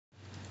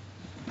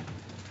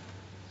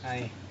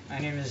Hi, my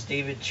name is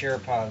David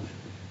Cheripov.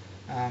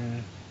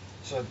 Um,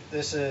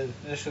 this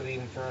will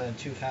be for the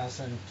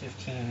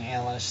 2015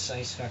 ALS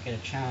Ice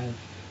Bucket Challenge.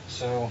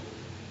 So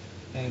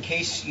in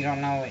case you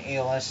don't know what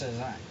ALS is,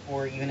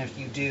 or even if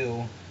you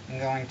do, I'm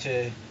going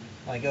to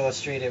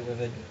illustrate it with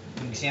an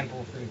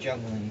example through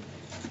juggling.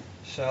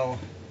 So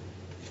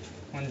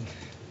when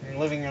you're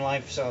living your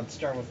life, so let's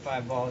start with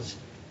 5 balls.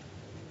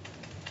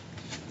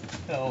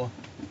 So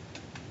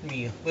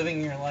be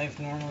living your life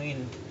normally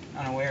and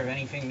unaware of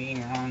anything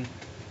being wrong.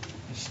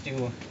 Just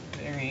do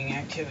varying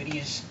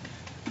activities.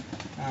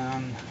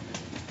 And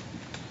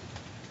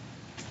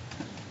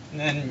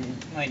then you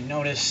might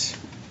notice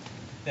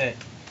that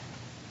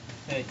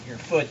your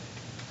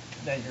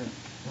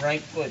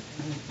right foot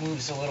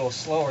moves a little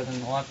slower than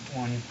the left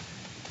one.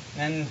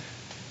 Then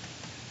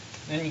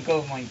you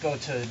might go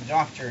to the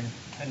doctor and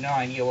have no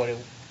idea what it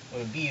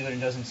would be, but it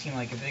doesn't seem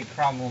like a big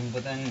problem.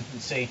 But then you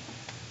say,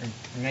 or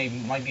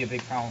might be a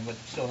big problem, but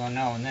still don't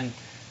know. And then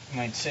you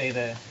might say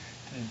that,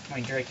 and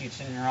might direct you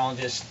to a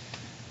neurologist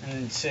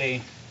and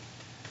say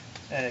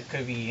that it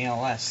could be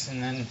ALS,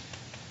 and then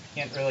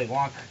can't really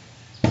walk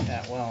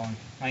that well and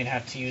might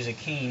have to use a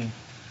cane,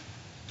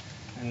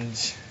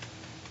 and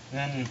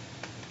then,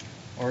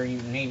 or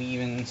maybe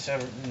even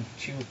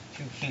two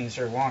canes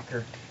or a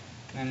walker,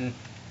 and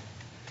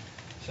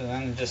so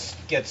then there's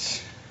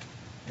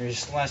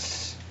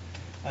less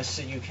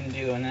that you can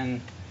do, and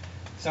then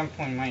at some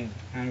point might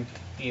not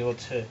be able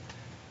to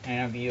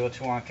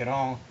walk at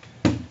all,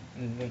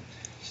 and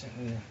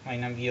might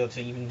not be able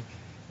to even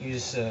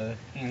use hands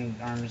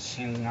and arms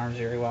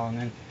very well,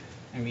 and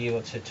then be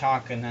able to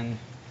talk, and then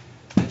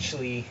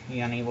eventually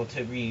be unable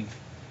to breathe.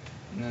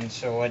 And then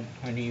so what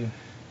do you?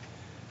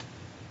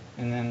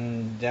 And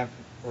then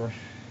or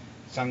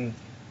some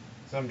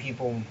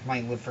people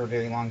might live for a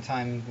very long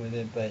time with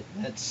it, but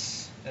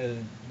that's a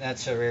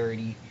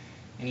rarity.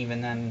 And even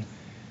then,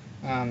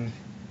 it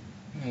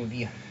would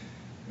be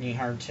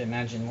hard to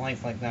imagine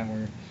life like that,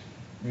 where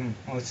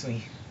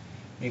mostly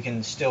you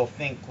can still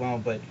think well,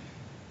 but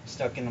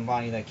stuck in a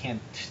body that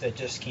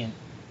just can't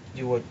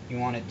do what you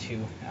want it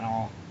to at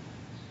all.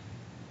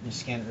 You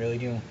just can't really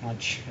do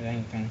much of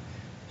anything.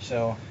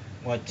 So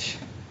it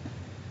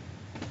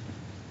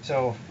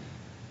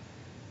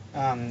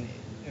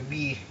would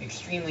be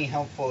extremely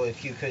helpful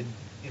if you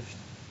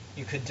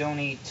could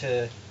donate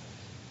to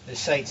the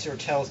sites, or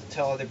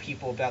tell other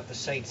people about the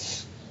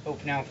sites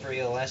Hope Now for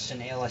ALS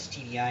and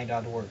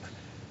alstdi.org.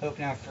 Hope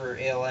Now for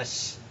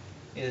ALS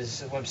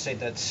is a website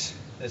that's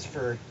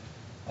for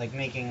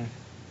making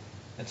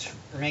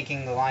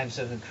the lives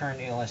of the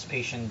current ALS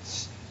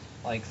patients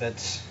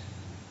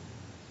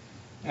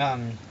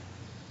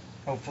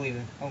hopefully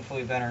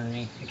better,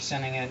 and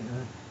extending it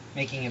and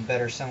making it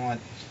better somewhat.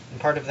 And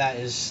part of that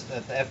is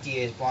that the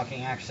FDA is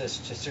blocking access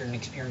to certain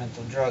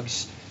experimental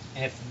drugs,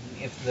 and if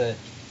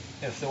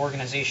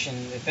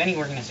any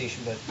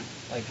organization, but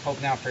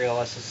Hope Now for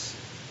ALS is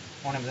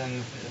one of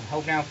them.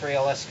 Hope Now for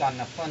ALS got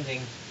enough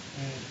funding,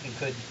 and it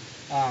could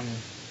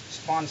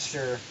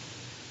sponsor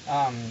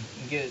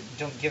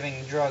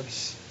giving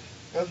drugs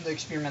of the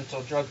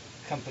experimental drug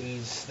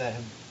companies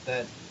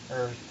that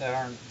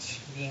aren't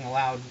being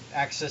allowed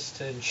access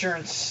to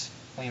insurance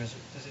claims,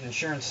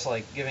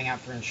 giving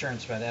out for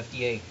insurance by the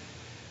FDA.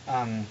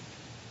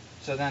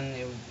 So then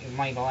it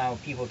might allow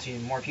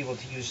more people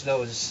to use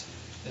those,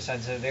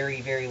 besides the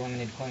very, very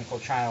limited clinical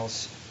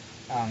trials,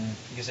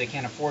 because they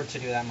can't afford to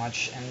do that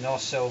much. And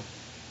also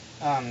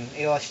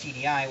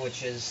ALSTDI,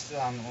 which is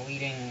a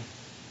leading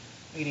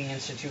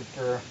institute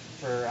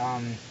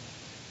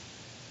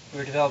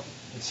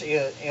it's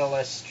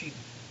ALS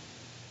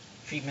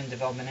Treatment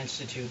Development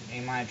Institute,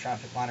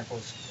 Amyotrophic Lateral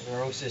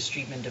Sclerosis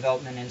Treatment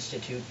Development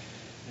Institute,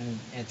 and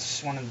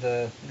it's one of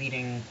the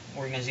leading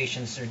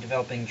organizations that are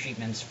developing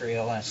treatments for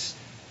ALS.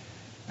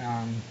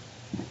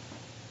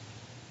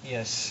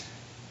 Yes.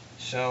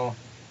 So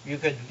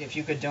if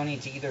you could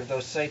donate to either of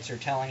those sites or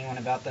tell anyone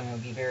about them, it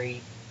would be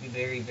very,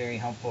 very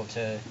helpful.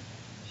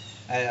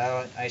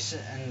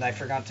 And I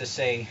forgot to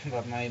say,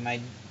 but my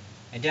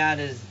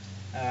dad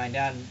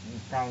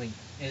probably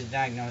is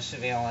diagnosed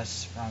with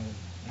ALS. Probably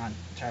not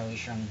entirely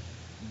sure on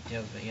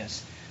details, but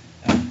yes,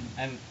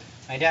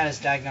 my dad is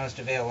diagnosed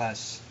with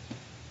ALS.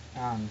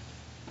 And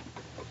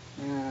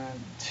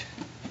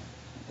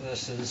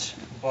this is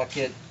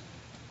Bucket.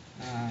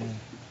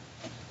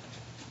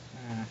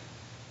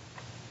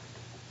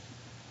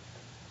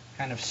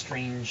 Kind of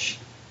strange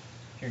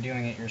if you're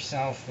doing it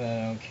yourself.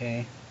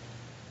 Okay.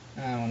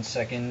 1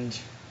 second.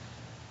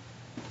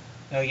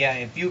 Oh yeah,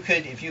 if you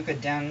could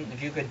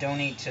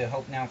donate to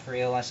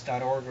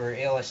HopeNowForALS.org or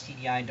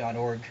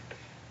alstdi.org,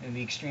 it would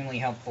be extremely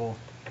helpful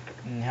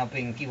in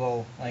helping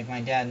people like my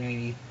dad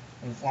maybe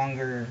live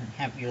longer,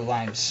 happier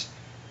lives.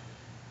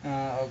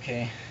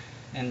 Okay,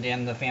 and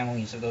the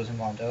families of those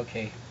involved.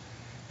 Okay,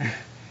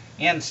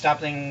 and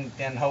stopping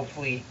and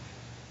hopefully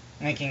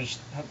making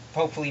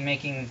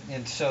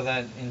it so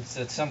that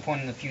at some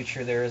point in the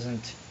future there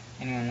isn't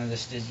anyone with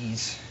this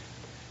disease.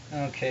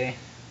 Okay.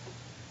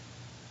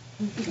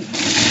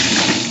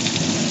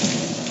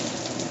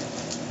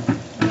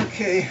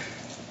 Okay.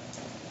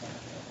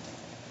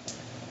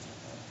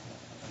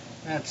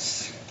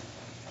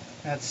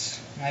 That's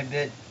my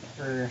bit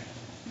for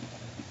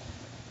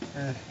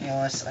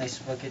ALS Ice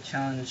Bucket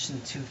Challenge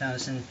in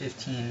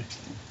 2015.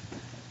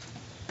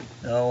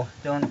 Though,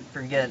 don't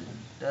forget,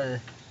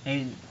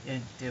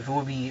 it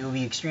will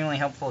be extremely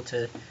helpful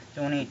to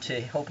donate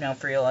to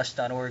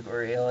helpnowforals.org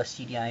or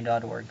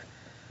alstdi.org.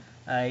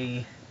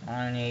 I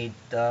nominate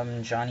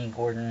Johnny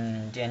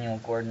Gordon, Daniel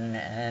Gordon,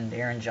 and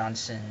Aaron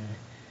Johnson.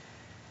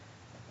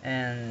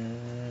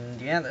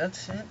 And yeah,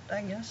 that's it,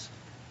 I guess.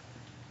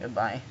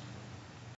 Goodbye.